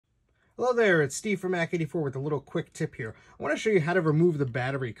Hello there, it's Steve from Mac84 with a little quick tip here. I want to show you how to remove the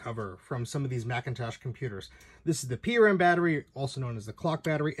battery cover from some of these Macintosh computers. This is the PRAM battery, also known as the clock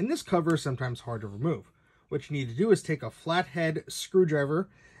battery, and this cover is sometimes hard to remove. What you need to do is take a flathead screwdriver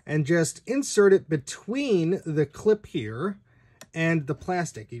and just insert it between the clip here and the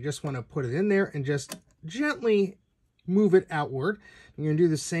plastic. You just want to put it in there and just gently move it outward. You're going to do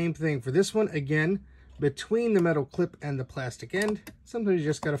the same thing for this one. Again, between the metal clip and the plastic end. Sometimes you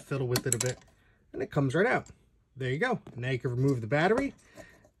just got to fiddle with it a bit and it comes right out. There you go. Now you can remove the battery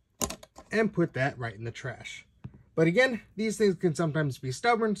and put that right in the trash. But again, these things can sometimes be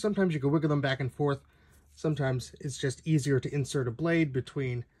stubborn. Sometimes you can wiggle them back and forth. Sometimes it's just easier to insert a blade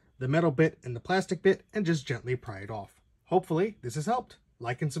between the metal bit and the plastic bit and just gently pry it off. Hopefully this has helped.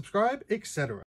 Like and subscribe, etc.